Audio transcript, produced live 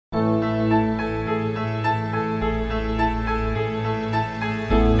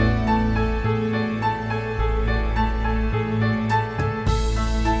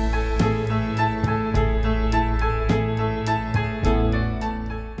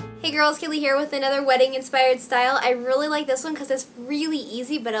Hey girls, Kaylee here with another wedding inspired style. I really like this one because it's really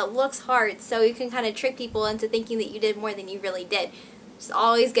easy but it looks hard, so you can kind of trick people into thinking that you did more than you really did. It's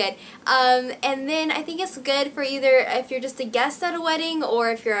always good. And then I think it's good for either if you're just a guest at a wedding or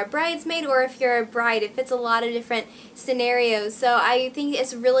if you're a bridesmaid or if you're a bride. It fits a lot of different scenarios. So I think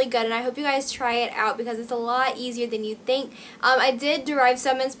it's really good and I hope you guys try it out because it's a lot easier than you think. I did derive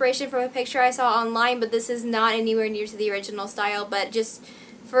some inspiration from a picture I saw online, but this is not anywhere near to the original style. But just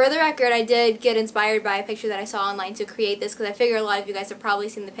for the record, I did get inspired by a picture that I saw online to create this because I figure a lot of you guys have probably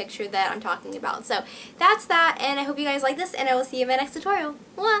seen the picture that I'm talking about. So that's that, and I hope you guys like this, and I will see you in my next tutorial.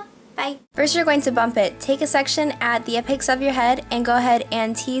 Mwah! Bye! First you're going to bump it. Take a section at the apex of your head and go ahead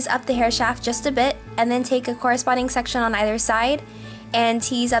and tease up the hair shaft just a bit, and then take a corresponding section on either side and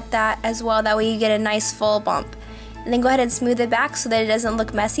tease up that as well. That way you get a nice full bump. And then go ahead and smooth it back so that it doesn't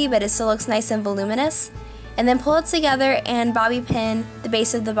look messy but it still looks nice and voluminous. And then pull it together and bobby pin the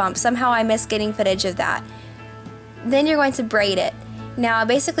base of the bump. Somehow I missed getting footage of that. Then you're going to braid it. Now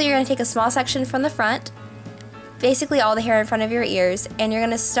basically you're going to take a small section from the front, basically all the hair in front of your ears, and you're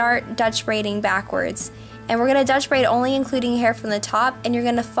going to start Dutch braiding backwards. And we're going to Dutch braid only including hair from the top, and you're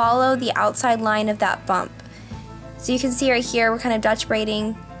going to follow the outside line of that bump. So you can see right here we're kind of Dutch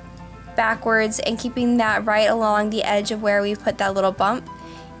braiding backwards and keeping that right along the edge of where we put that little bump.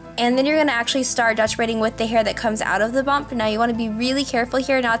 And then you're going to actually start Dutch braiding with the hair that comes out of the bump. Now you want to be really careful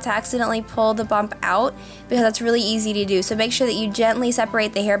here not to accidentally pull the bump out because that's really easy to do. So make sure that you gently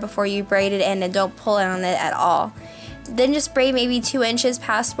separate the hair before you braid it in and don't pull it on it at all. Then just braid maybe 2 inches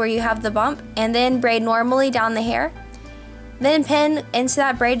past where you have the bump and then braid normally down the hair. Then pin into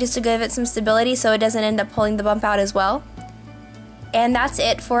that braid just to give it some stability so it doesn't end up pulling the bump out as well. And that's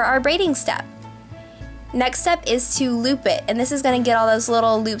it for our braiding step. Next step is to loop it, and this is going to get all those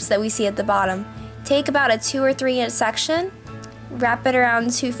little loops that we see at the bottom. Take about a 2 or 3 inch section, wrap it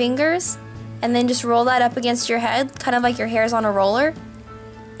around 2 fingers, and then just roll that up against your head, kind of like your hair's on a roller,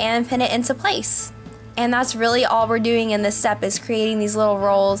 and pin it into place. And that's really all we're doing in this step, is creating these little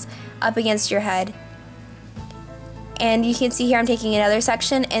rolls up against your head. And you can see here I'm taking another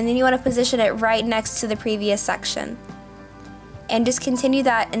section, and then you want to position it right next to the previous section. And just continue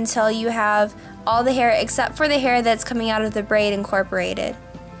that until you have all the hair except for the hair that's coming out of the braid incorporated.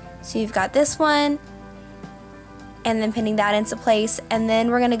 So you've got this one, and then pinning that into place, and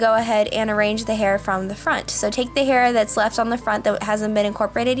then we're going to go ahead and arrange the hair from the front. So take the hair that's left on the front that hasn't been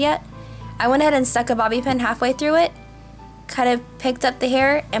incorporated yet. I went ahead and stuck a bobby pin halfway through it, kind of picked up the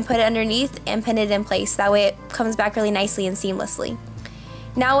hair and put it underneath and pinned it in place. That way it comes back really nicely and seamlessly.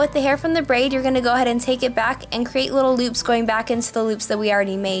 Now with the hair from the braid, you're going to go ahead and take it back and create little loops going back into the loops that we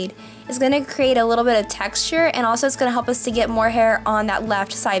already made. It's going to create a little bit of texture, and also it's going to help us to get more hair on that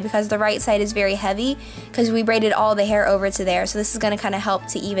left side because the right side is very heavy because we braided all the hair over to there. So this is going to kind of help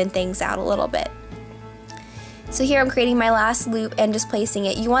to even things out a little bit. So here I'm creating my last loop and just placing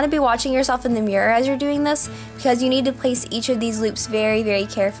it. You want to be watching yourself in the mirror as you're doing this because you need to place each of these loops very, very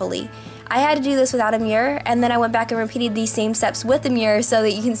carefully. I had to do this without a mirror, and then I went back and repeated these same steps with the mirror so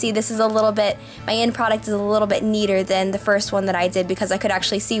that you can see this is a little bit, my end product is a little bit neater than the first one that I did because I could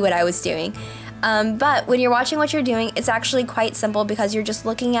actually see what I was doing. But when you're watching what you're doing, it's actually quite simple because you're just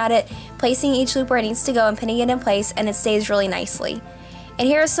looking at it, placing each loop where it needs to go and pinning it in place, and it stays really nicely. And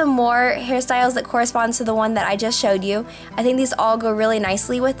here are some more hairstyles that correspond to the one that I just showed you. I think these all go really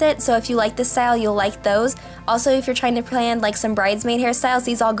nicely with it, so if you like this style, you'll like those. Also, if you're trying to plan like some bridesmaid hairstyles,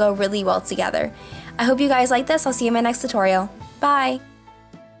 these all go really well together. I hope you guys like this. I'll see you in my next tutorial. Bye!